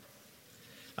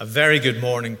A very good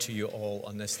morning to you all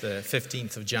on this, the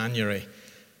 15th of January.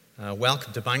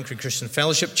 Welcome to Banchory Christian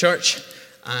Fellowship Church,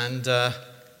 and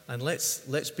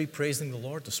let's be praising the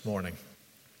Lord this morning.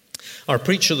 Our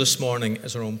preacher this morning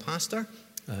is our own pastor,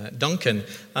 Duncan,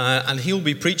 and he'll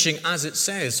be preaching, as it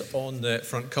says on the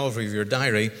front cover of your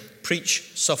diary,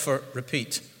 preach, suffer,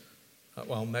 repeat.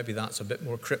 Well, maybe that's a bit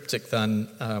more cryptic than,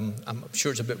 I'm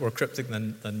sure it's a bit more cryptic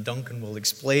than Duncan will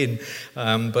explain.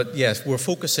 But yes, we're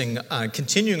focusing,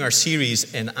 continuing our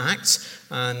series in Acts,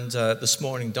 and this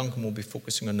morning Duncan will be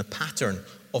focusing on the pattern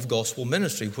of gospel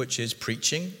ministry, which is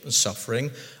preaching and suffering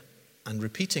and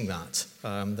repeating that.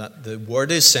 That the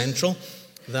word is central,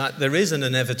 that there is an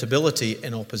inevitability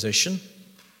in opposition,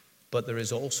 but there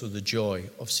is also the joy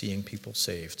of seeing people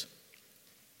saved.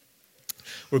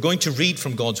 We're going to read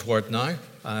from God's Word now,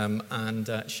 and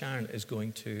Sharon is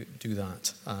going to do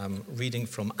that. Reading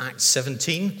from Acts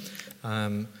 17.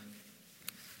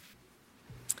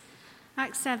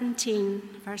 Acts 17,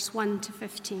 verse 1 to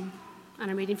 15,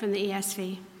 and I'm reading from the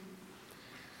ESV.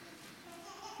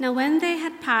 Now when they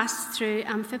had passed through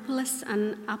Amphipolis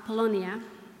and Apollonia,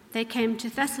 they came to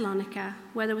Thessalonica,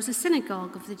 where there was a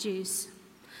synagogue of the Jews.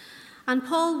 And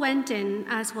Paul went in,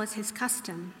 as was his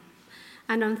custom.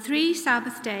 And on 3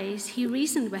 Sabbath days he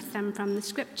reasoned with them from the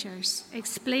Scriptures,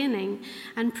 explaining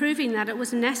and proving that it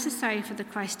was necessary for the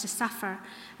Christ to suffer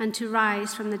and to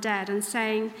rise from the dead, and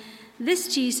saying,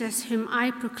 "This Jesus whom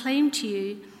I proclaim to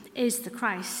you is the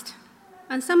Christ."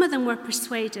 And some of them were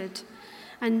persuaded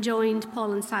and joined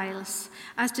Paul and Silas,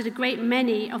 as did a great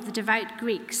many of the devout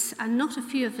Greeks, and not a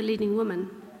few of the leading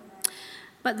women.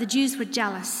 But the Jews were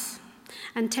jealous,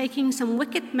 and taking some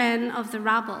wicked men of the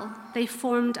rabble, they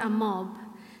formed a mob,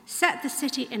 set the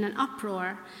city in an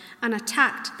uproar, and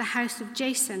attacked the house of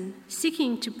Jason,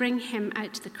 seeking to bring him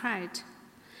out to the crowd.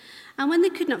 And when they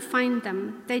could not find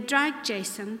them, they dragged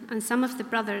Jason and some of the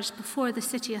brothers before the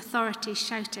city authorities,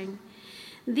 shouting,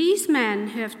 "These men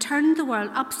who have turned the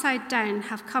world upside down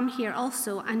have come here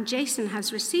also, and Jason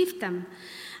has received them.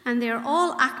 And they are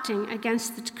all acting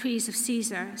against the decrees of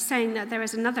Caesar, saying that there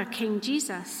is another King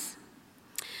Jesus."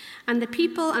 And the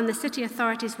people and the city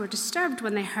authorities were disturbed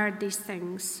when they heard these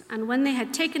things. And when they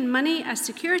had taken money as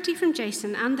security from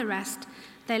Jason and the rest,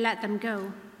 they let them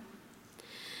go.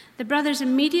 The brothers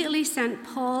immediately sent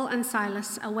Paul and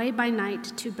Silas away by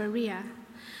night to Berea.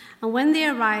 And when they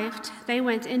arrived, they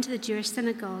went into the Jewish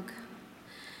synagogue.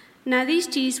 Now these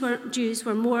Jews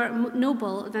were more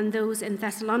noble than those in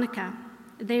Thessalonica.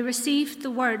 They received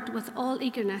the word with all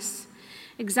eagerness,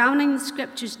 examining the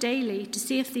Scriptures daily to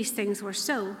see if these things were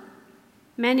so.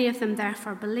 Many of them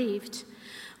therefore believed,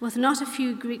 with not a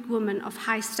few Greek women of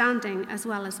high standing as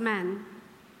well as men.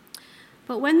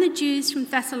 But when the Jews from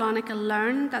Thessalonica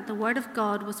learned that the word of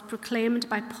God was proclaimed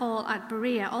by Paul at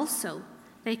Berea also,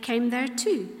 they came there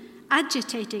too,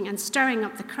 agitating and stirring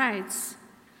up the crowds.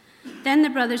 Then the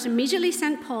brothers immediately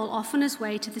sent Paul off on his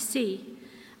way to the sea,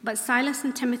 but Silas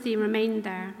and Timothy remained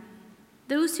there.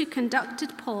 Those who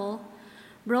conducted Paul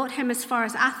brought him as far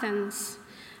as Athens,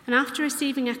 and after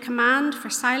receiving a command for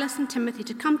Silas and Timothy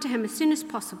to come to him as soon as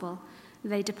possible,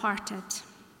 they departed.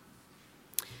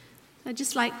 I'd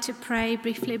just like to pray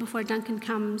briefly before Duncan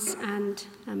comes and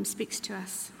speaks to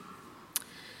us.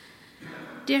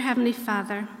 Dear Heavenly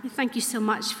Father, we thank you so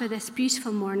much for this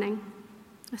beautiful morning.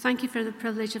 I thank you for the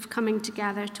privilege of coming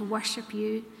together to worship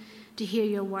you, to hear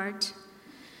your word.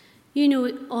 You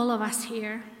know all of us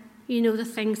here. You know the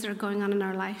things that are going on in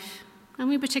our life. And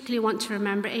we particularly want to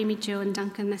remember Amy, Jo, and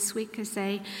Duncan this week as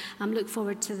they look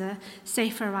forward to the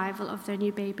safe arrival of their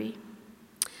new baby.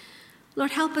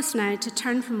 Lord, help us now to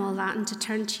turn from all that and to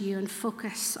turn to you and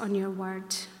focus on your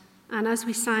word. And as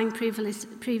we sang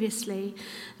previously,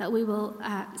 that we will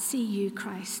see you,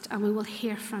 Christ, and we will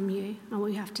hear from you and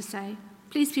what you have to say.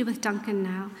 Please be with Duncan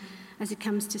now as he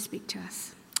comes to speak to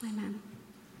us. Amen.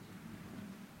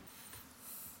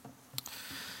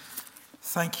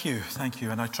 Thank you,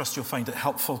 and I trust you'll find it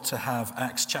helpful to have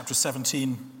Acts chapter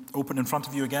 17 open in front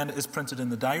of you again. It is printed in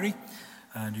the diary,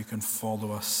 and you can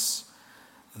follow us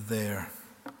there.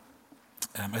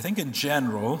 I think in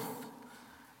general,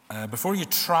 before you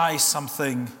try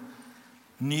something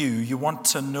new, you want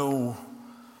to know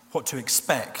what to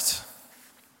expect.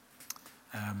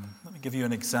 Let me give you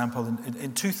an example.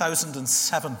 In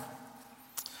 2007,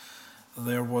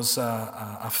 there was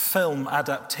a film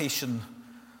adaptation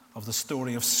of the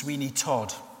story of Sweeney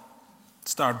Todd. It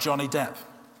starred Johnny Depp.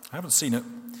 I haven't seen it,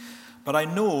 but I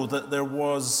know that there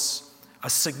was a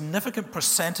significant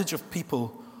percentage of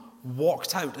people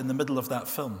walked out in the middle of that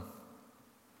film.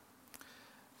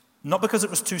 Not because it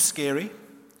was too scary,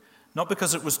 not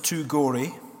because it was too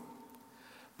gory,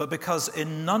 but because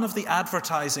in none of the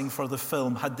advertising for the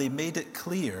film had they made it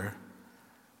clear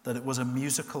that it was a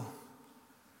musical.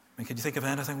 I mean, can you think of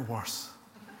anything worse?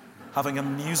 Having a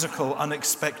musical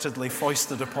unexpectedly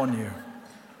foisted upon you.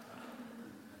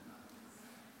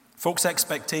 Folks'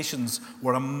 expectations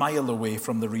were a mile away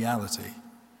from the reality.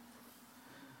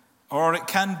 Or it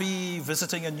can be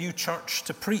visiting a new church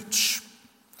to preach.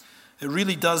 It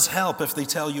really does help if they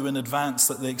tell you in advance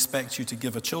that they expect you to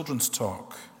give a children's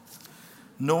talk.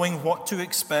 Knowing what to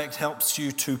expect helps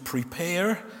you to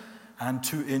prepare and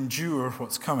to endure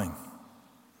what's coming.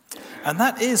 And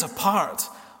that is a part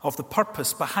of the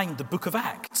purpose behind the book of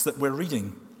Acts that we're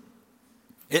reading.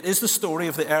 It is the story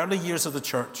of the early years of the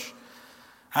church.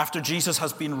 After Jesus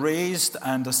has been raised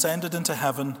and ascended into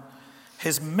heaven,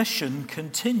 his mission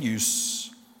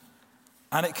continues.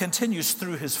 And it continues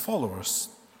through his followers,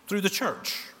 through the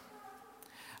church.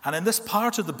 And in this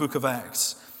part of the book of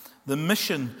Acts, the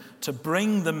mission to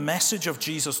bring the message of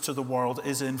Jesus to the world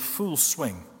is in full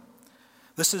swing.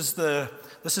 This is the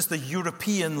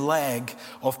European leg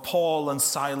of Paul and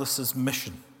Silas's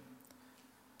mission.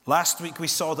 Last week we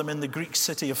saw them in the Greek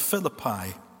city of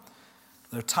Philippi.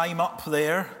 Their time up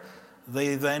there,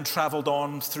 they then traveled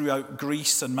on throughout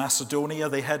Greece and Macedonia.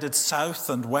 They headed south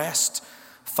and west,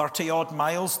 30-odd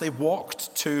miles. They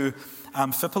walked to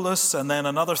Amphipolis, and then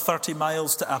another 30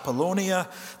 miles to Apollonia,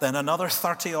 then another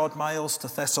 30-odd miles to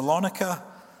Thessalonica.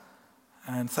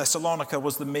 And Thessalonica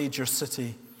was the major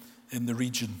city in the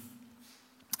region.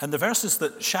 And the verses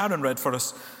that Sharon read for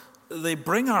us, they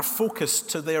bring our focus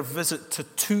to their visit to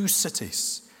two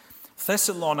cities,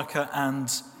 Thessalonica and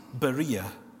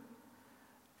Berea.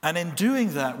 And in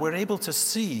doing that, we're able to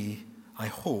see, I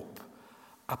hope,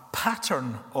 a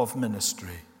pattern of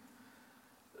ministry.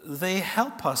 They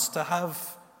help us to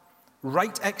have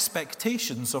right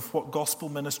expectations of what gospel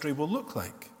ministry will look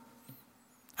like.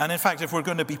 And in fact, if we're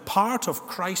going to be part of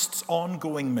Christ's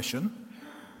ongoing mission,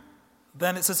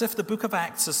 then it's as if the book of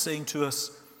Acts is saying to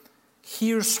us,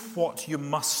 here's what you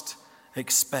must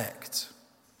expect.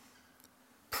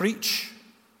 Preach,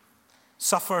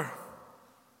 suffer,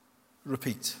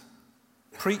 repeat.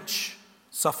 Preach,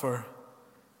 suffer,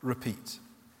 repeat.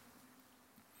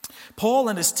 Paul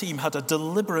and his team had a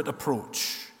deliberate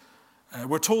approach.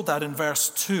 We're told that in verse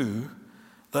 2,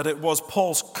 that it was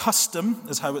Paul's custom,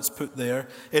 is how it's put there,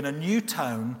 in a new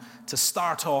town to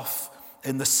start off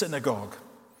in the synagogue.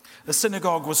 The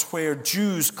synagogue was where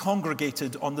Jews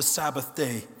congregated on the Sabbath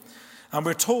day. And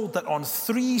we're told that on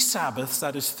 3 Sabbaths,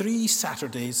 that is 3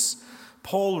 Saturdays,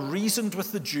 Paul reasoned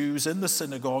with the Jews in the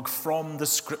synagogue from the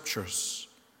Scriptures.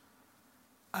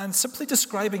 And simply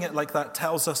describing it like that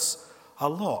tells us a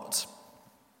lot.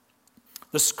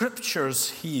 The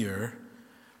Scriptures here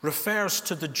refers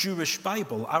to the Jewish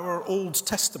Bible, our Old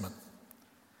Testament.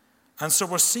 And so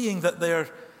we're seeing that there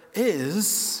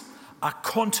is a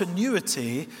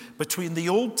continuity between the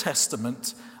Old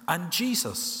Testament and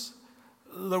Jesus.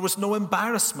 There was no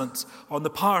embarrassment on the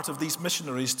part of these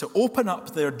missionaries to open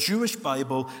up their Jewish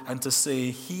Bible and to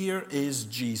say, here is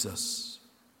Jesus.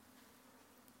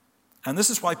 And this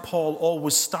is why Paul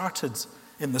always started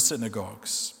in the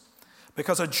synagogues,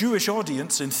 because a Jewish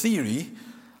audience, in theory,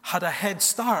 had a head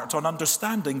start on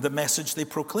understanding the message they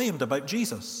proclaimed about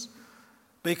Jesus,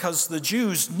 because the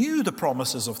Jews knew the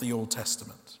promises of the Old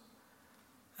Testament.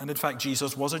 And in fact,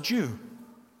 Jesus was a Jew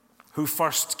who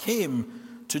first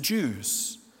came to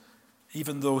Jews,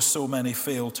 even though so many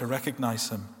failed to recognize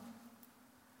him.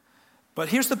 But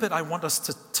here's the bit I want us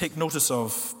to take notice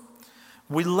of.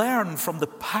 We learn from the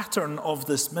pattern of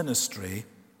this ministry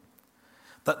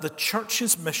that the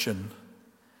church's mission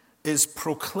is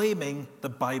proclaiming the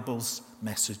Bible's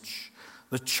message.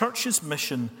 The church's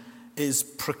mission is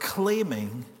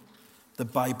proclaiming the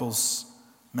Bible's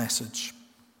message.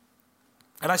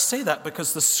 And I say that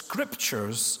because the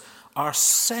Scriptures are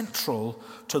central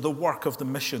to the work of the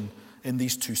mission in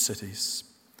these two cities.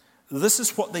 This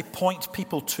is what they point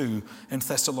people to in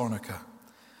Thessalonica.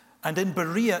 And in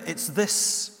Berea, it's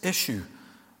this issue.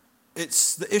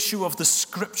 It's the issue of the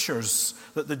Scriptures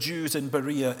that the Jews in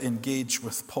Berea engage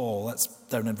with Paul. That's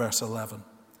down in verse 11.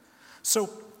 So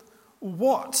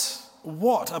what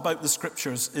about the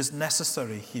Scriptures is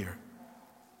necessary here?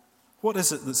 What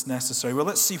is it that's necessary? Well,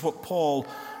 let's see what Paul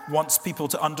wants people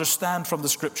to understand from the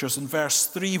Scriptures. In verse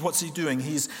 3, what's he doing?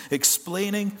 He's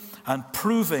explaining and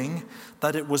proving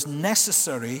that it was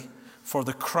necessary for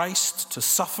the Christ to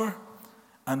suffer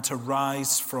and to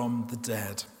rise from the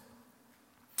dead.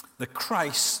 The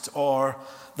Christ, or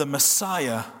the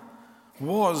Messiah,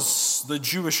 was the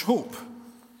Jewish hope.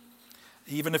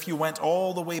 Even if you went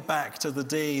all the way back to the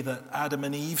day that Adam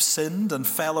and Eve sinned and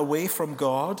fell away from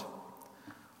God,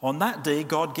 On that day,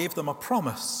 God gave them a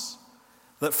promise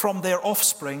that from their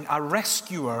offspring, a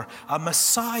rescuer, a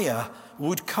Messiah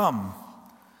would come,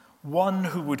 one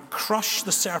who would crush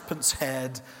the serpent's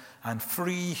head and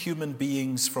free human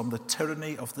beings from the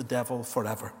tyranny of the devil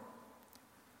forever.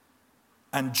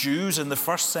 And Jews in the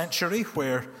first century,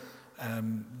 where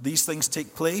these things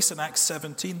take place in Acts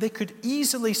 17, they could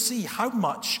easily see how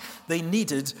much they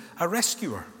needed a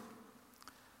rescuer.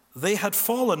 They had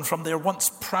fallen from their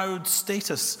once proud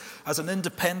status as an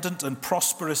independent and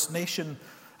prosperous nation,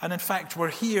 and in fact were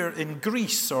here in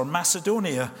Greece or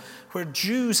Macedonia, where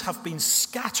Jews have been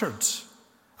scattered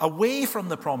away from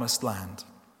the promised land.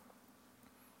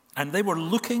 And they were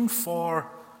looking for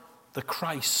the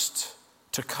Christ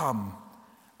to come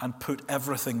and put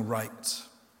everything right.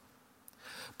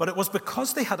 But it was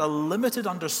because they had a limited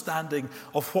understanding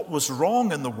of what was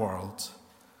wrong in the world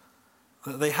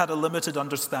that they had a limited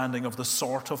understanding of the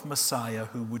sort of Messiah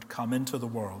who would come into the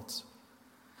world.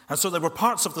 And so there were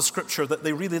parts of the scripture that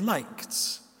they really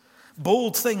liked,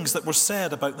 bold things that were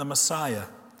said about the Messiah.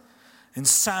 In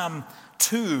Psalm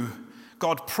 2,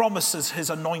 God promises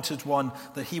his anointed one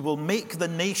that he will make the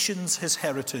nations his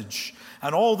heritage,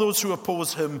 and all those who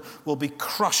oppose him will be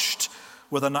crushed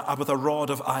with a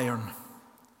rod of iron.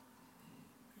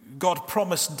 God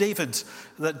promised David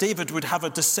that David would have a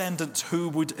descendant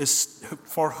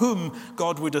for whom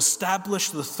God would establish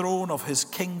the throne of his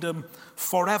kingdom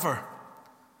forever.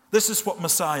 This is what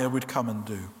Messiah would come and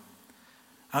do.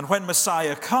 And when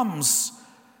Messiah comes,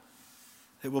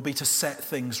 it will be to set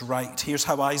things right. Here's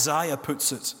how Isaiah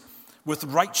puts it. With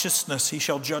righteousness he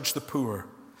shall judge the poor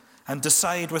and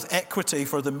decide with equity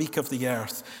for the meek of the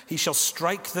earth. He shall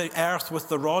strike the earth with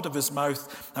the rod of his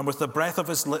mouth, and with the breath of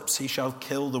his lips he shall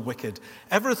kill the wicked.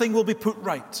 Everything will be put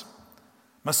right.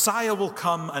 Messiah will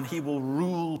come and he will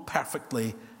rule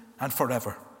perfectly and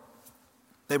forever.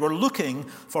 They were looking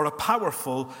for a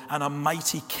powerful and a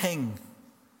mighty king.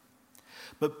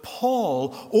 But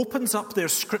Paul opens up their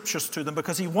scriptures to them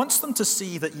because he wants them to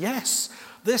see that, yes,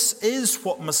 this is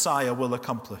what Messiah will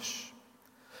accomplish.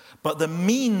 But the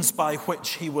means by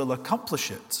which he will accomplish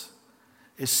it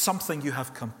is something you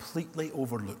have completely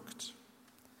overlooked.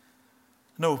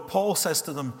 No, Paul says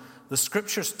to them, the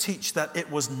scriptures teach that it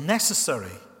was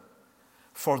necessary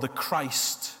for the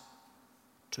Christ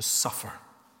to suffer.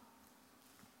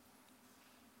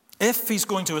 If he's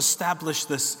going to establish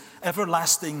this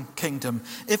everlasting kingdom,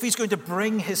 if he's going to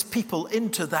bring his people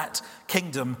into that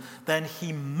kingdom, then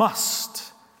he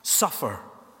must suffer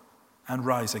and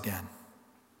rise again.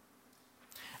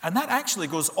 And that actually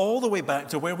goes all the way back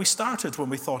to where we started when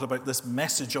we thought about this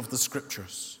message of the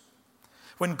scriptures.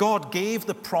 When God gave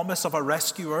the promise of a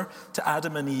rescuer to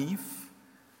Adam and Eve,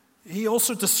 he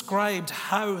also described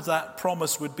how that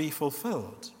promise would be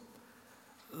fulfilled.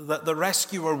 That the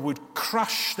rescuer would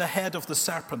crush the head of the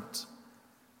serpent,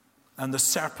 and the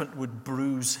serpent would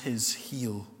bruise his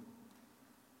heel.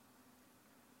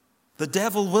 The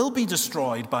devil will be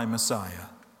destroyed by Messiah,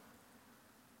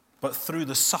 but through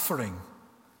the suffering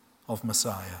of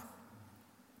Messiah.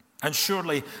 And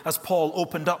surely, as Paul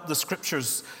opened up the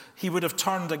scriptures, he would have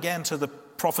turned again to the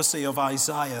prophecy of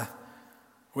Isaiah,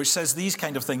 which says these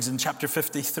kind of things in chapter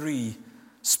 53,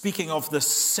 speaking of the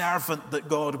servant that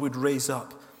God would raise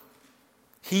up.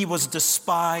 He was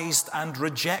despised and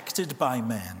rejected by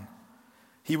men.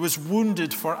 He was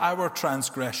wounded for our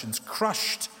transgressions,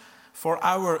 crushed for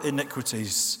our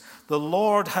iniquities. The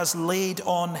Lord has laid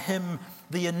on him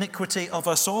the iniquity of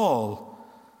us all.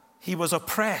 He was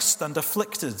oppressed and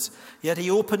afflicted, yet he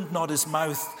opened not his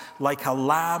mouth, like a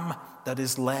lamb that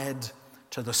is led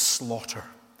to the slaughter.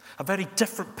 A very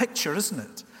different picture, isn't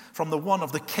it, from the one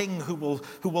of the king who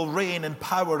will reign in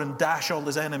power and dash all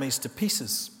his enemies to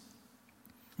pieces.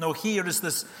 No, here is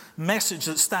this message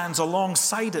that stands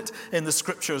alongside it in the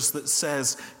scriptures that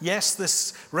says, yes,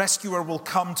 this rescuer will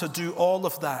come to do all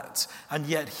of that, and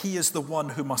yet he is the one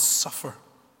who must suffer.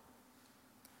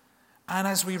 And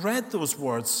as we read those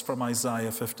words from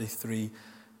Isaiah 53,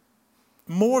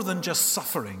 more than just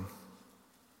suffering,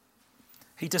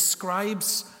 he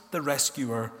describes the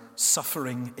rescuer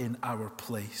suffering in our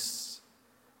place.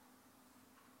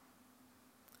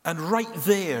 And right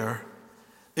there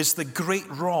is the great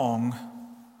wrong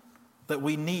that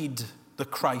we need the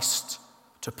Christ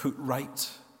to put right.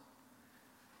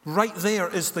 Right there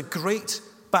is the great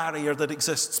barrier that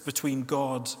exists between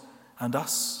God and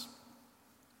us.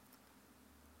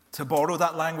 To borrow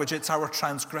that language, it's our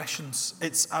transgressions,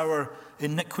 it's our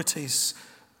iniquities.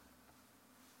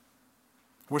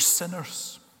 We're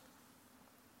sinners.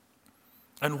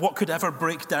 And what could ever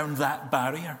break down that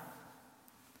barrier?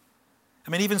 I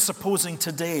mean, even supposing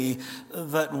today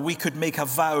that we could make a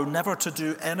vow never to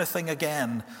do anything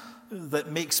again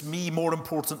that makes me more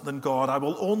important than God. I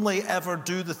will only ever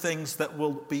do the things that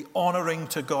will be honoring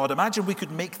to God. Imagine we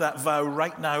could make that vow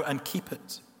right now and keep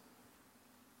it.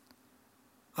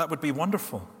 That would be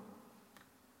wonderful.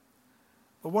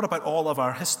 But what about all of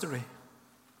our history?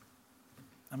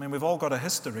 I mean, we've all got a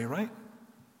history, right?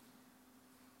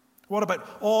 What about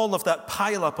all of that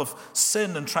pileup of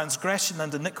sin and transgression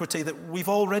and iniquity that we've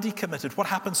already committed? What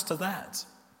happens to that?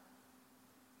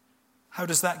 How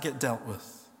does that get dealt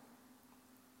with?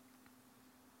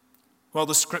 Well,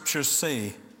 the scriptures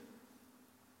say,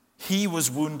 he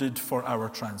was wounded for our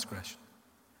transgression,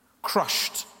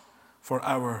 crushed for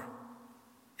our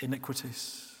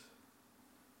iniquities.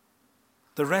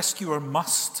 The rescuer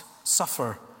must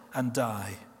suffer and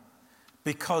die,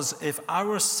 because if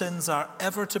our sins are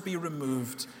ever to be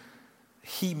removed,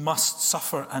 he must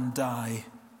suffer and die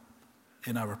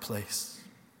in our place.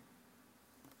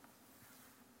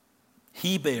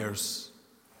 He bears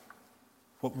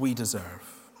what we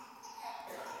deserve.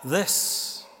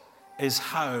 This is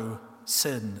how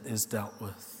sin is dealt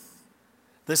with.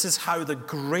 This is how the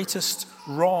greatest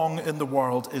wrong in the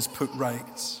world is put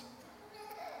right.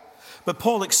 But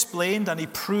Paul explained and he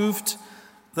proved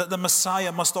that the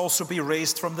Messiah must also be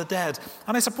raised from the dead.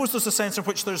 And I suppose there's a sense in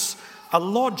which there's a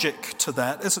logic to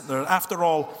that, isn't there? After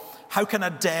all, how can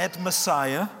a dead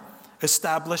Messiah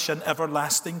establish an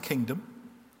everlasting kingdom?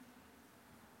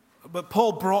 But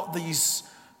Paul brought these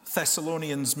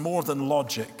Thessalonians more than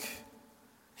logic.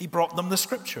 He brought them the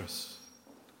scriptures.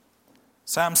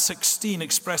 Psalm 16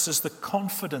 expresses the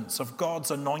confidence of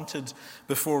God's anointed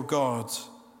before God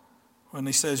when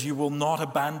he says, you will not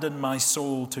abandon my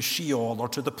soul to Sheol or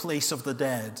to the place of the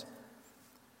dead,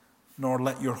 nor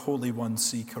let your Holy One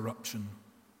see corruption.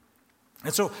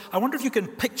 And so I wonder if you can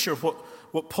picture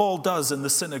what Paul does in the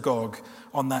synagogue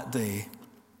on that day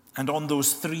and on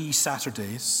those 3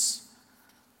 Saturdays.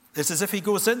 It's as if he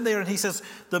goes in there and he says,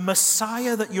 the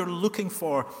Messiah that you're looking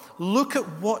for, look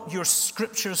at what your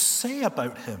scriptures say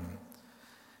about him.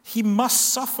 He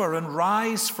must suffer and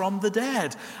rise from the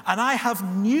dead. And I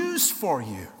have news for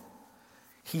you.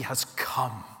 He has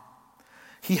come.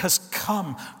 He has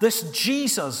come. This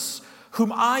Jesus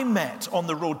whom I met on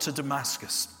the road to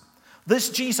Damascus, this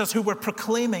Jesus who we're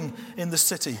proclaiming in the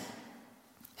city,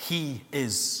 he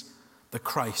is the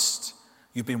Christ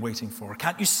you've been waiting for.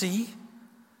 Can't you see?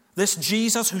 This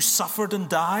Jesus who suffered and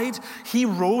died, he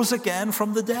rose again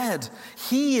from the dead.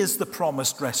 He is the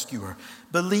promised rescuer.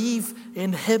 Believe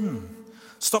in him.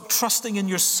 Stop trusting in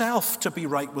yourself to be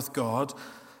right with God.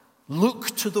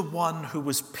 Look to the one who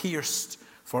was pierced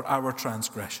for our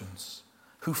transgressions,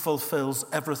 who fulfills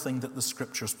everything that the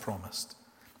scriptures promised.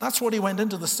 That's what he went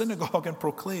into the synagogue and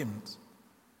proclaimed.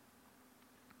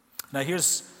 Now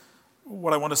here's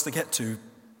what I want us to get to.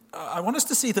 I want us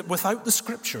to see that without the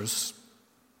scriptures,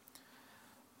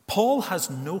 Paul has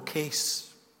no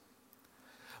case.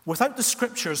 Without the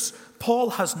scriptures,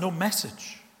 Paul has no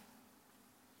message.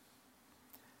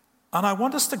 And I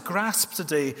want us to grasp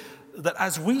today that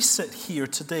as we sit here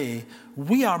today,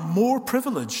 we are more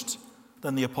privileged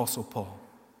than the Apostle Paul.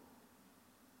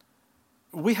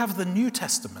 We have the New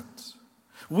Testament.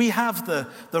 We have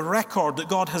the record that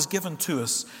God has given to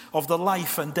us of the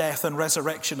life and death and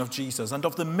resurrection of Jesus and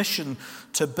of the mission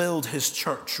to build his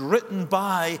church, written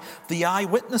by the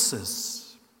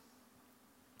eyewitnesses.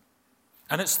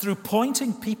 And it's through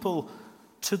pointing people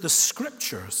to the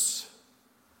scriptures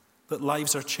that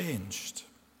lives are changed.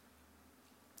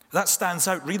 That stands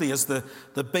out really as the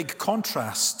big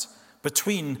contrast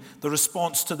between the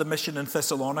response to the mission in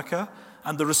Thessalonica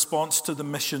and the response to the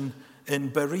mission in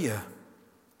Berea.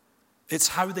 It's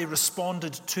how they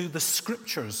responded to the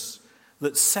scriptures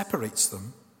that separates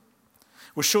them.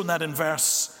 We're shown that in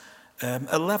verse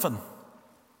 11,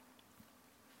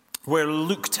 where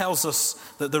Luke tells us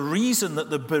that the reason that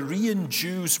the Berean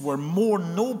Jews were more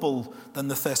noble than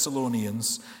the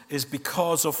Thessalonians is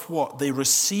because of what? They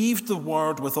received the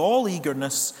word with all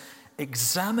eagerness,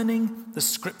 examining the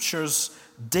scriptures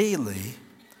daily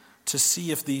to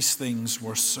see if these things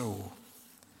were so.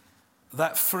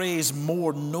 That phrase,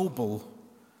 more noble,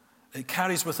 it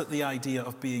carries with it the idea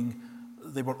of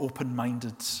they were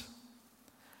open-minded.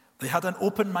 They had an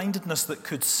open-mindedness that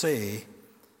could say,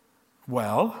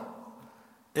 well,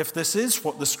 if this is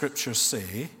what the scriptures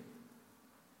say,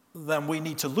 then we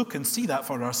need to look and see that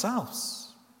for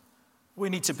ourselves. We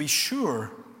need to be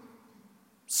sure.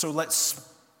 So let's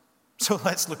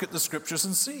look at the scriptures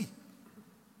and see.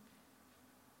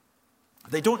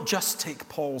 They don't just take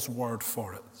Paul's word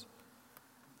for it.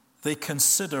 They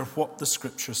consider what the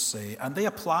Scriptures say, and they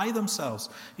apply themselves.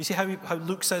 You see how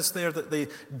Luke says there that they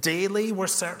daily were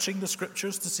searching the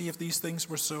Scriptures to see if these things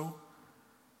were so?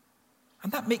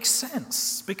 And that makes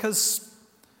sense, because,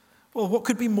 well, what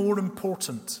could be more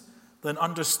important than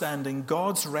understanding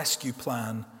God's rescue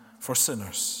plan for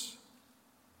sinners?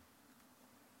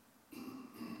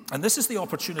 And this is the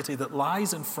opportunity that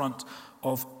lies in front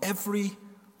of every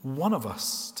one of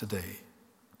us today.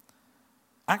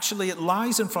 Actually, it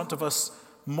lies in front of us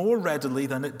more readily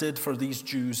than it did for these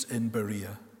Jews in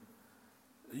Berea.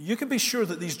 You can be sure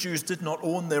that these Jews did not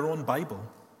own their own Bible.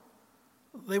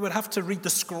 They would have to read the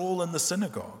scroll in the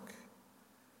synagogue.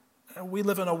 We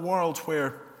live in a world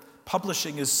where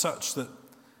publishing is such that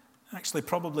actually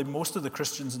probably most of the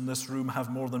Christians in this room have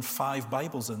more than 5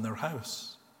 Bibles in their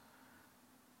house.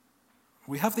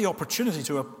 We have the opportunity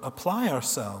to apply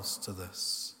ourselves to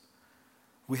this.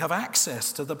 We have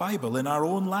access to the Bible in our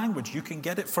own language. You can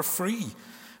get it for free.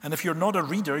 And if you're not a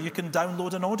reader, you can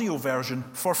download an audio version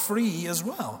for free as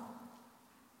well.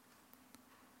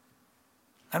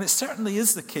 And it certainly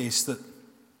is the case that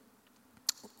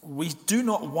we do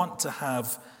not want to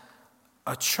have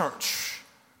a church,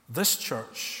 this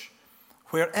church,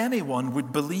 where anyone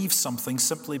would believe something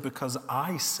simply because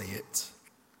I say it.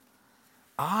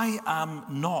 I am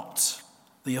not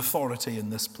the authority in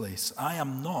this place. I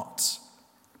am not.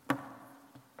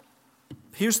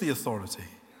 Here's the authority.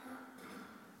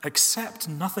 Accept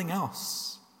nothing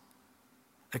else.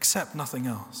 Accept nothing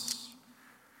else.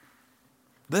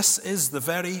 This is the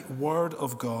very word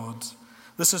of God.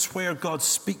 This is where God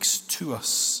speaks to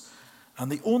us.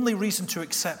 And the only reason to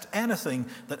accept anything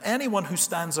that anyone who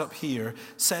stands up here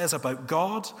says about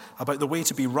God, about the way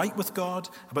to be right with God,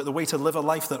 about the way to live a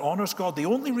life that honors God, the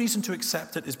only reason to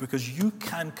accept it is because you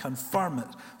can confirm it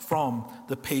from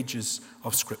the pages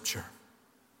of Scripture.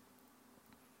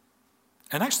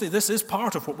 And actually, this is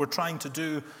part of what we're trying to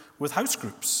do with house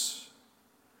groups,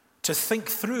 to think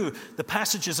through the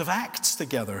passages of Acts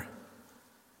together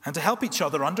and to help each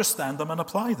other understand them and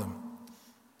apply them.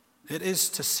 It is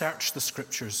to search the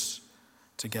Scriptures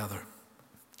together.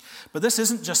 But this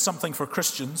isn't just something for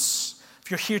Christians.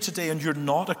 If you're here today and you're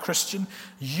not a Christian,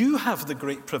 you have the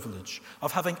great privilege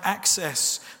of having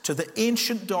access to the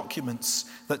ancient documents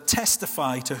that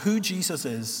testify to who Jesus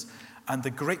is and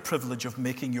the great privilege of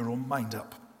making your own mind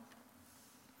up.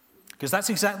 Because that's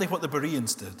exactly what the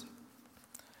Bereans did.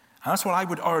 And that's what I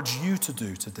would urge you to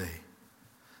do today.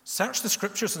 Search the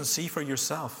Scriptures and see for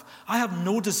yourself. I have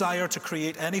no desire to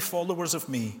create any followers of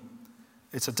me.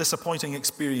 It's a disappointing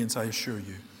experience, I assure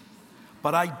you.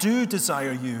 But I do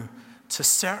desire you to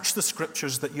search the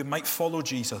Scriptures that you might follow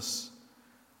Jesus.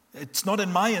 It's not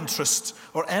in my interest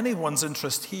or anyone's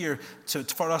interest here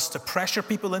for us to pressure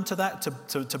people into that,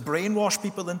 to brainwash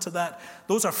people into that.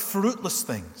 Those are fruitless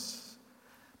things.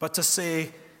 But to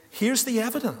say, here's the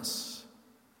evidence.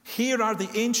 Here are the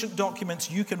ancient documents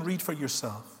you can read for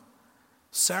yourself.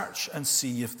 Search and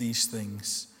see if these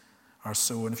things are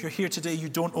so. And if you're here today, you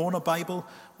don't own a Bible,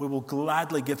 we will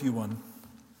gladly give you one.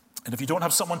 And if you don't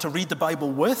have someone to read the Bible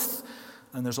with,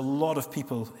 then there's a lot of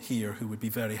people here who would be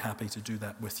very happy to do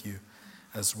that with you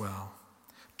as well.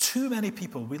 Too many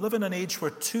people, we live in an age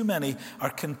where too many are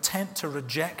content to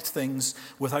reject things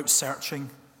without searching,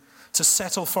 to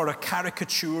settle for a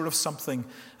caricature of something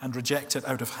and reject it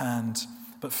out of hand.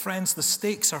 But friends, the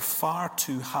stakes are far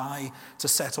too high to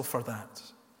settle for that.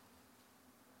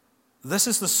 This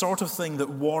is the sort of thing that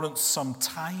warrants some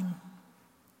time.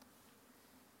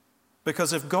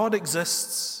 Because if God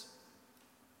exists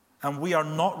and we are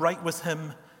not right with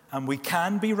him and we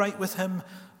can be right with him,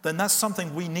 then that's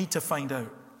something we need to find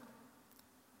out.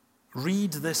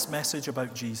 Read this message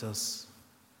about Jesus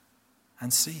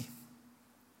and see.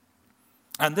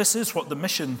 And this is what the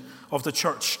mission of the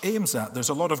church aims at. There's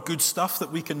a lot of good stuff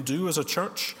that we can do as a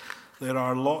church. There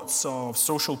are lots of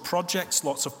social projects,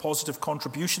 lots of positive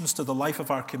contributions to the life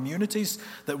of our communities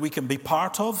that we can be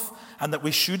part of and that we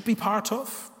should be part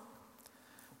of.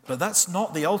 But that's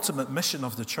not the ultimate mission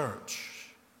of the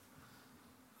church.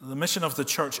 The mission of the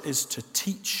church is to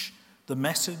teach the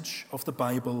message of the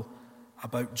Bible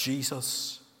about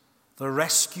Jesus, the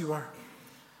rescuer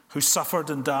who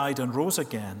suffered and died and rose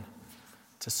again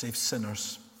to save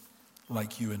sinners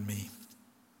like you and me.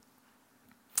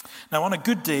 Now, on a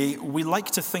good day, we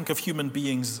like to think of human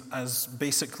beings as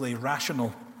basically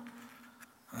rational.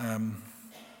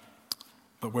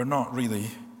 But we're not really.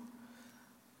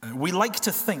 We like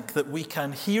to think that we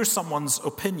can hear someone's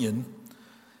opinion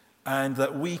and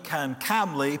that we can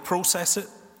calmly process it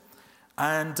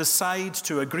and decide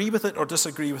to agree with it or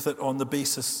disagree with it on the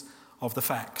basis of the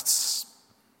facts.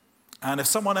 And if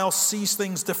someone else sees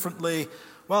things differently,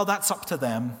 well, that's up to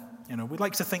them. We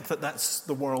like to think that that's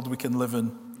the world we can live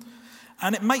in.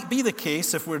 And it might be the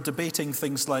case if we're debating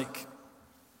things like,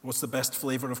 what's the best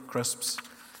flavor of crisps?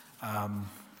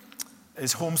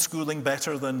 Is homeschooling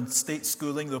better than state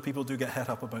schooling? Though people do get het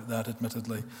up about that,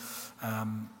 admittedly.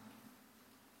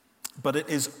 But it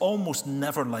is almost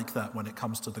never like that when it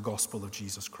comes to the gospel of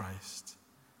Jesus Christ.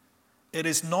 It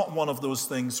is not one of those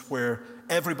things where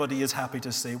everybody is happy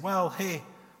to say, well, hey,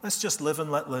 let's just live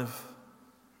and let live.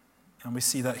 And we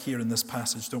see that here in this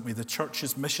passage, don't we? The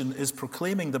church's mission is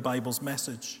proclaiming the Bible's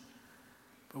message.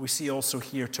 But we see also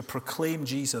here to proclaim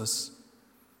Jesus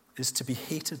is to be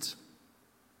hated.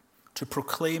 To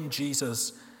proclaim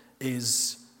Jesus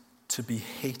is to be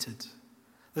hated.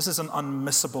 This is an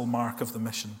unmissable mark of the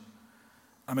mission.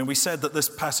 We said that this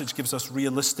passage gives us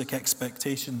realistic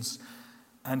expectations.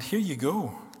 And here you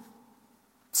go.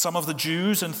 Some of the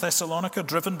Jews in Thessalonica,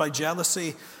 driven by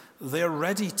jealousy, they're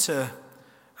ready to,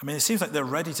 it seems like they're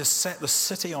ready to set the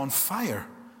city on fire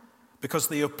because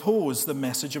they oppose the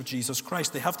message of Jesus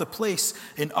Christ. They have the place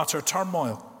in utter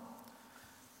turmoil.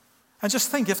 And just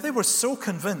think, if they were so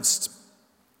convinced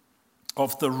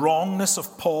of the wrongness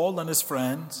of Paul and his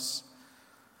friends,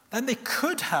 then they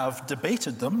could have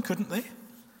debated them, couldn't they?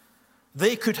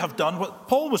 They could have done what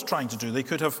Paul was trying to do. They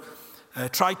could have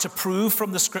tried to prove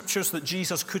from the scriptures that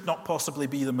Jesus could not possibly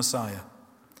be the Messiah.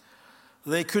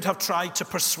 They could have tried to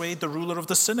persuade the ruler of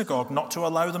the synagogue not to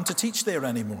allow them to teach there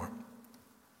anymore.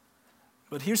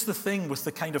 But here's the thing with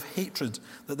the kind of hatred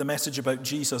that the message about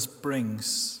Jesus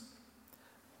brings.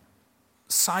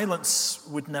 Silence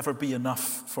would never be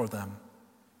enough for them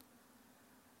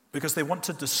because they want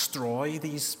to destroy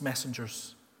these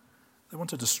messengers. They want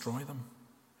to destroy them.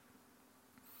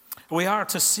 We are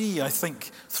to see, I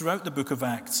think, throughout the book of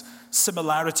Acts,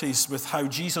 similarities with how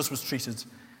Jesus was treated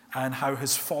and how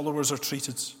his followers are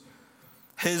treated.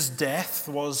 His death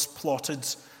was plotted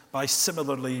by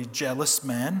similarly jealous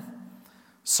men.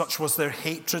 Such was their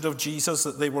hatred of Jesus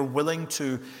that they were willing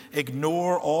to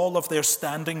ignore all of their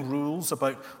standing rules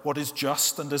about what is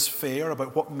just and is fair,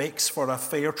 about what makes for a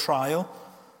fair trial.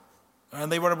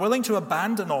 And they were willing to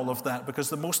abandon all of that because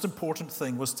the most important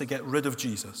thing was to get rid of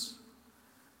Jesus.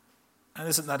 And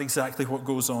isn't that exactly what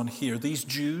goes on here? These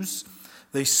Jews,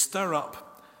 they stir up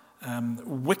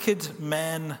wicked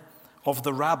men of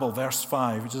the rabble, verse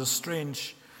 5, which is a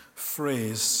strange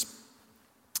phrase.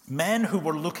 Men who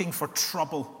were looking for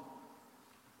trouble.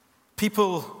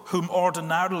 People whom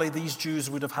ordinarily these Jews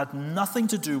would have had nothing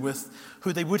to do with,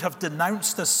 who they would have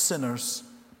denounced as sinners.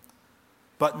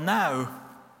 But now,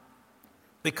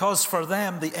 because for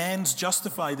them the ends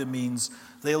justify the means,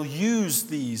 they'll use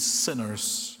these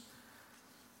sinners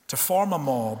to form a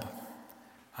mob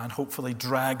and hopefully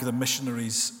drag the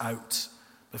missionaries out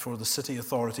before the city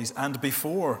authorities and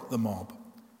before the mob.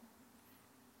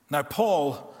 Now,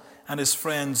 Paul and his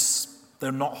friends,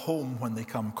 they're not home when they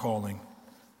come calling.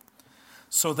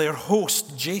 So their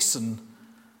host, Jason,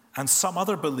 and some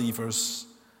other believers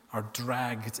are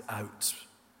dragged out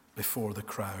before the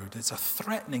crowd. It's a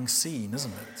threatening scene,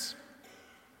 isn't it?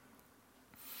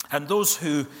 And those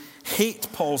who hate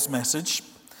Paul's message,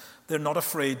 they're not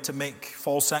afraid to make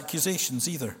false accusations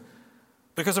either.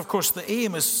 Because, of course, the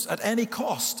aim is at any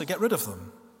cost to get rid of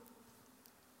them.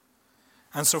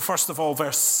 And so, first of all,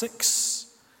 verse 6,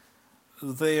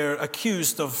 they're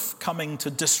accused of coming to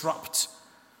disrupt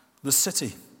the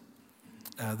city.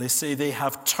 They say they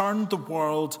have turned the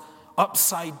world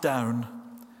upside down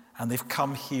and they've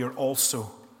come here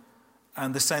also.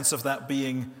 And the sense of that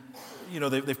being,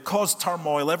 they've caused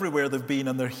turmoil everywhere they've been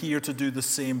and they're here to do the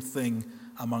same thing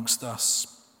amongst us.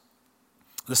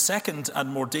 The second and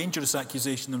more dangerous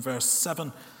accusation in verse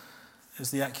 7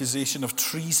 is the accusation of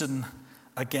treason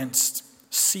against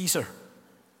Caesar.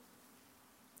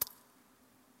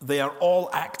 They are all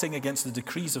acting against the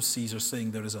decrees of Caesar,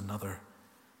 saying there is another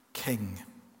king.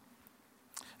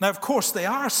 Now, of course, they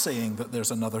are saying that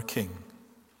there's another king.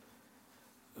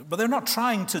 But they're not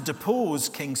trying to depose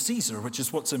King Caesar, which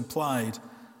is what's implied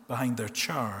behind their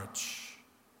charge.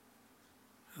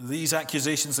 These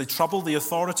accusations, they trouble the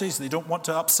authorities. They don't want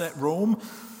to upset Rome.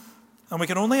 And we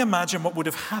can only imagine what would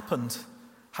have happened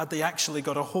had they actually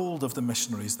got a hold of the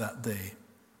missionaries that day.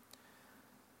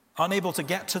 Unable to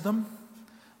get to them,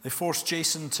 they forced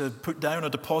Jason to put down a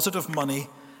deposit of money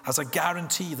as a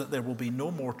guarantee that there will be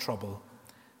no more trouble.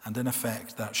 And in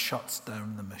effect, that shuts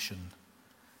down the mission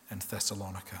in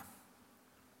Thessalonica.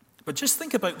 But just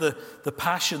think about the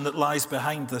passion that lies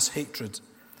behind this hatred.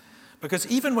 Because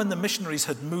even when the missionaries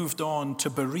had moved on to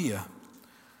Berea,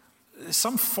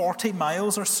 some 40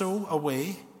 miles or so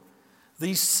away,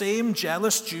 these same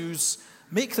jealous Jews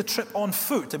make the trip on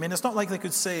foot. It's not like they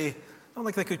could say, not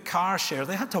like they could car share.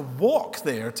 They had to walk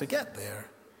there to get there.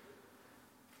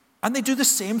 And they do the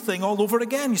same thing all over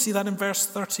again. You see that in verse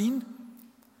 13?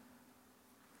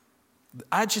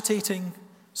 Agitating,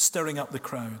 stirring up the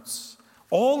crowds.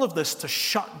 All of this to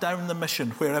shut down the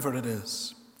mission wherever it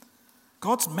is.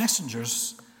 God's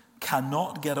messengers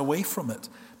cannot get away from it,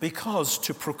 because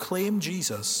to proclaim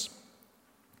Jesus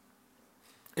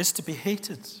is to be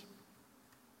hated.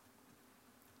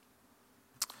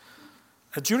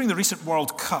 During the recent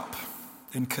World Cup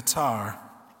in Qatar,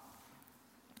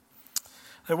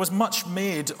 there was much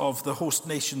made of the host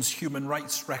nation's human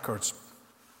rights record.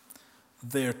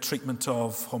 Their treatment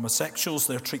of homosexuals,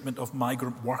 their treatment of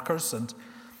migrant workers, and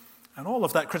all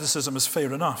of that criticism is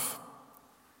fair enough.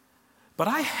 But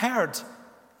I heard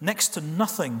next to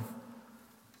nothing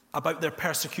about their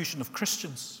persecution of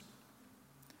Christians.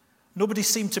 Nobody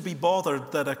seemed to be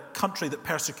bothered that a country that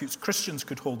persecutes Christians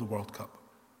could hold the World Cup.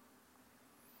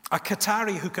 A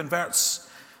Qatari who converts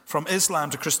from Islam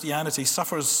to Christianity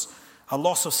suffers a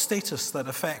loss of status that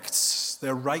affects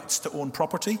their rights to own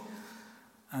property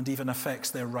and even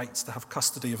affects their rights to have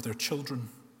custody of their children.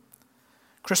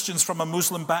 Christians from a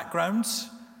Muslim background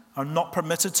are not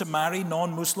permitted to marry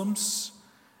non-Muslims.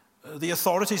 The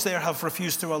authorities there have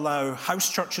refused to allow house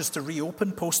churches to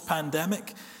reopen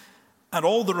post-pandemic, and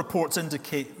all the reports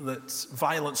indicate that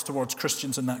violence towards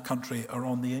Christians in that country are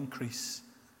on the increase.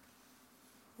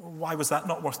 Why was that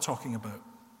not worth talking about?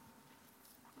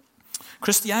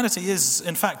 Christianity is,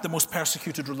 in fact, the most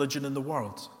persecuted religion in the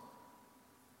world.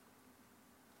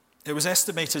 It was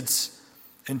estimated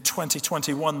in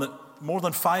 2021 that more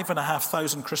than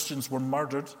 5,500 Christians were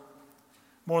murdered.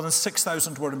 More than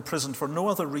 6,000 were imprisoned for no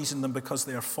other reason than because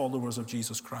they are followers of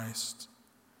Jesus Christ.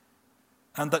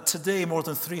 And that today more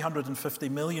than 350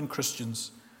 million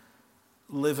Christians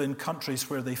live in countries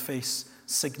where they face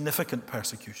significant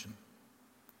persecution.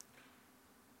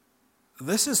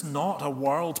 This is not a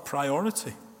world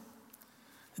priority.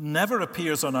 It never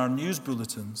appears on our news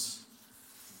bulletins.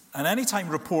 And anytime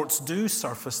reports do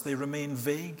surface, they remain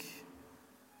vague.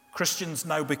 Christians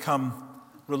now become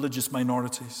religious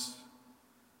minorities.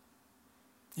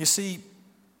 You see,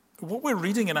 what we're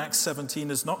reading in Acts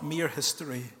 17 is not mere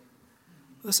history.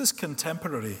 This is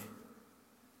contemporary.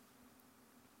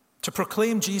 To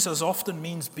proclaim Jesus often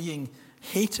means being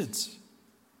hated.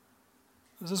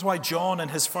 This is why John, in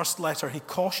his first letter, he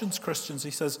cautions Christians.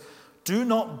 He says, do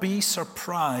not be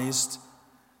surprised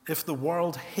if the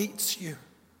world hates you.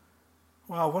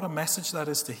 Wow, what a message that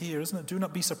is to hear, isn't it? Do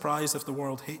not be surprised if the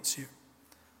world hates you.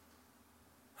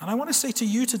 And I want to say to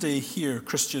you today here,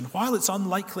 Christian, while it's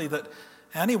unlikely that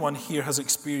anyone here has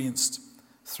experienced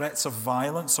threats of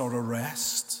violence or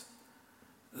arrest,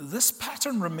 this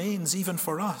pattern remains even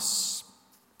for us.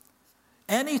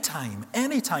 Anytime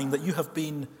that you have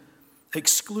been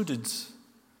excluded,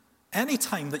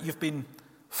 anytime that you've been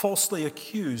falsely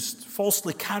accused,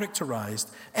 falsely characterized,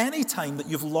 anytime that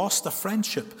you've lost a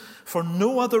friendship for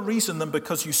no other reason than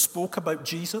because you spoke about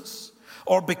Jesus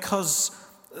or because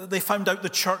they found out the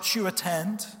church you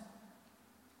attend,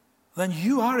 then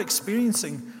you are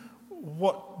experiencing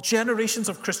what generations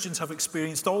of Christians have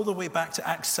experienced all the way back to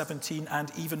Acts 17 and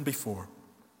even before.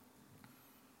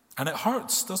 And it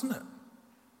hurts, doesn't it?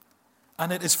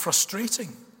 And it is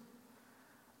frustrating.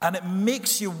 And it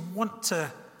makes you want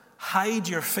to hide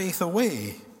your faith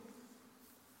away.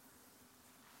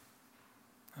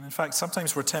 And in fact,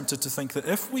 sometimes we're tempted to think that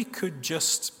if we could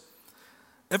just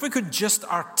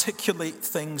articulate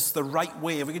things the right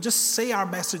way, if we could just say our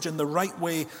message in the right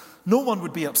way, no one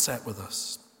would be upset with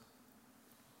us.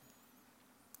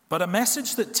 But a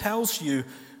message that tells you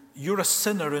you're a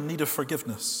sinner in need of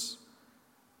forgiveness,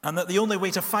 and that the only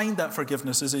way to find that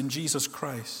forgiveness is in Jesus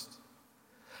Christ.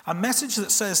 A message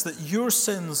that says that your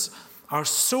sins are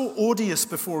so odious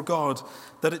before God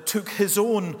that it took his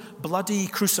own bloody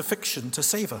crucifixion to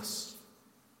save us.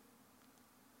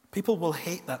 People will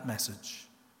hate that message,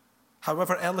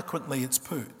 however eloquently it's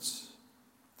put,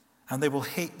 and they will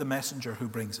hate the messenger who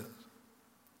brings it.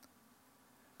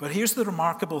 But here's the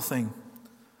remarkable thing,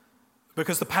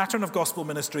 because the pattern of gospel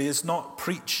ministry is not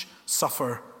preach,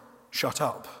 suffer, shut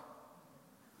up.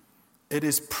 It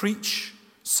is preach,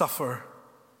 suffer,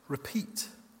 repeat.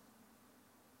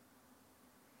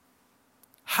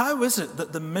 How is it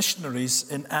that the missionaries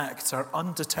in Acts are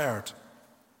undeterred?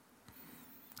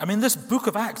 I mean, this book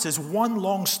of Acts is one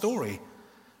long story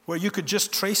where you could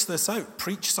just trace this out,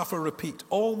 preach, suffer, repeat,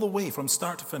 all the way from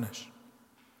start to finish.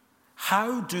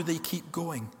 How do they keep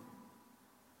going?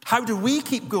 How do we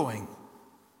keep going?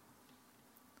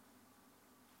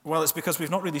 Well, it's because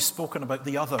we've not really spoken about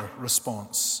the other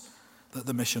response that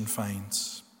the mission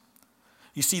finds.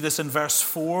 You see this in verse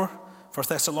 4, for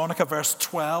Thessalonica, verse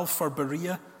 12 for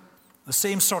Berea. The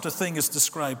same sort of thing is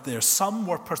described there. Some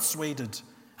were persuaded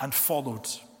and followed.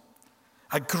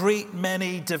 A great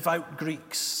many devout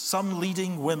Greeks, some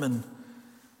leading women.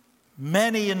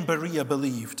 Many in Berea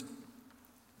believed,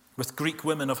 with Greek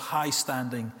women of high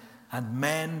standing and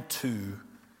men too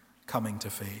coming to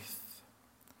faith.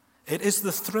 It is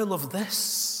the thrill of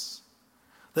this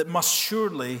that must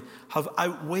surely have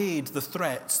outweighed the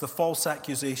threats, the false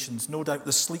accusations, no doubt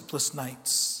the sleepless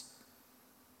nights.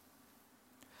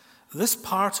 This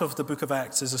part of the book of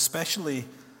Acts is especially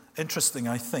interesting,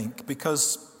 I think,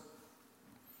 because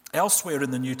elsewhere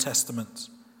in the New Testament,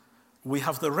 we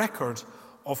have the record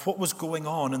of what was going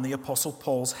on in the Apostle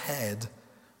Paul's head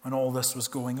when all this was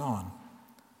going on.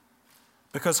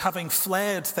 Because having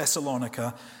fled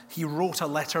Thessalonica, he wrote a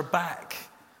letter back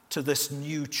to this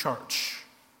new church,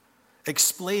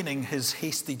 explaining his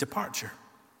hasty departure.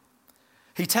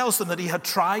 He tells them that he had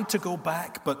tried to go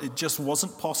back, but it just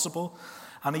wasn't possible.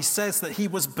 And he says that he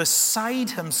was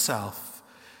beside himself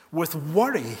with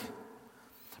worry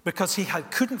because he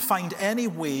couldn't find any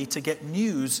way to get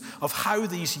news of how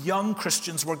these young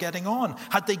Christians were getting on.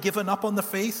 Had they given up on the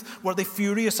faith? Were they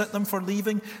furious at them for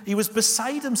leaving? He was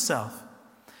beside himself.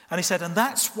 And he said, and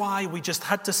that's why we just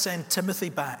had to send Timothy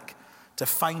back to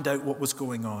find out what was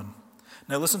going on.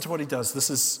 Now listen to what he does. This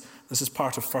is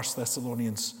part of 1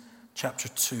 Thessalonians chapter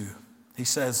 2. He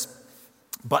says,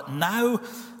 but now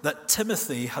that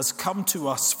Timothy has come to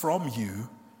us from you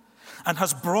and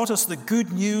has brought us the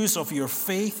good news of your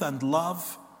faith and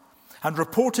love and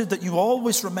reported that you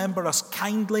always remember us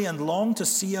kindly and long to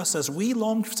see us as we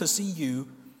long to see you,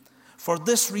 for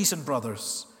this reason,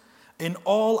 brothers, in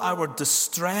all our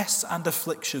distress and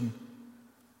affliction,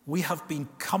 we have been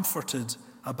comforted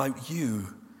about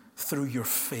you through your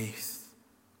faith.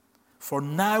 For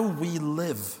now we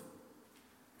live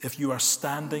if you are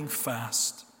standing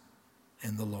fast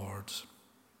in the Lord.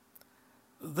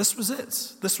 This was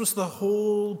it. This was the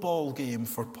whole ball game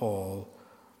for Paul.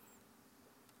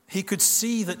 He could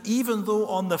see that even though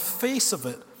on the face of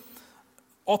it,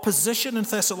 opposition in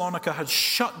Thessalonica had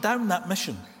shut down that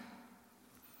mission,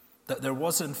 that there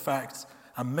was in fact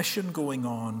a mission going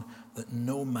on that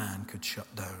no man could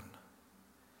shut down.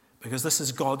 Because this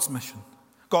is God's mission,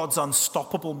 God's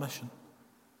unstoppable mission.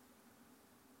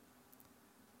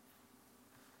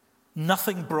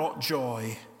 Nothing brought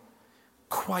joy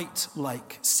quite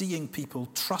like seeing people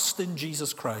trust in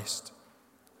Jesus Christ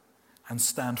and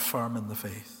stand firm in the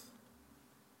faith.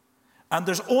 And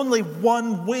there's only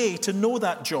one way to know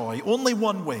that joy, only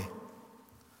one way.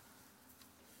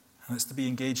 And it's to be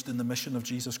engaged in the mission of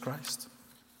Jesus Christ.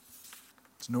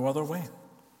 There's no other way.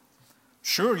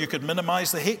 Sure, you could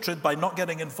minimize the hatred by not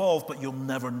getting involved, but you'll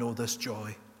never know this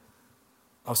joy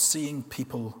of seeing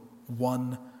people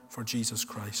won for Jesus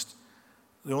Christ.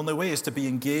 The only way is to be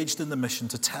engaged in the mission,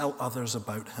 to tell others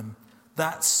about him.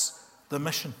 That's the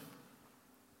mission.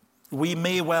 We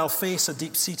may well face a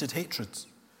deep-seated hatred,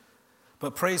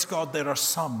 but praise God, there are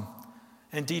some.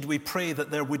 Indeed, we pray that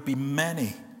there would be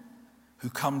many who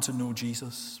come to know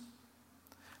Jesus.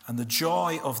 And the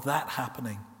joy of that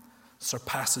happening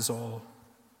surpasses all,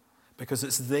 because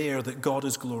it's there that God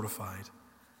is glorified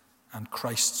and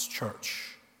Christ's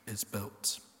church is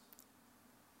built.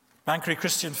 Banchory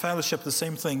Christian Fellowship, the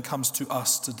same thing comes to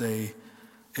us today.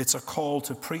 It's a call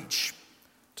to preach,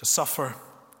 to suffer,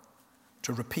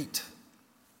 to repeat,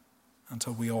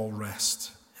 until we all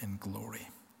rest in glory.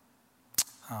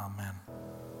 Amen.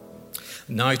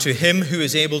 Now to him who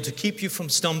is able to keep you from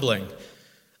stumbling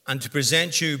and to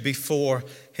present you before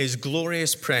his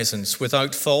glorious presence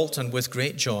without fault and with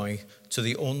great joy, to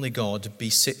the only God,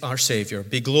 our Saviour,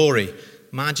 be glory,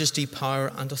 majesty,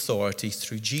 power, and authority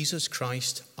through Jesus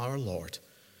Christ our Lord,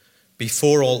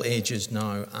 before all ages,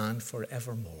 now and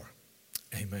forevermore.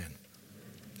 Amen.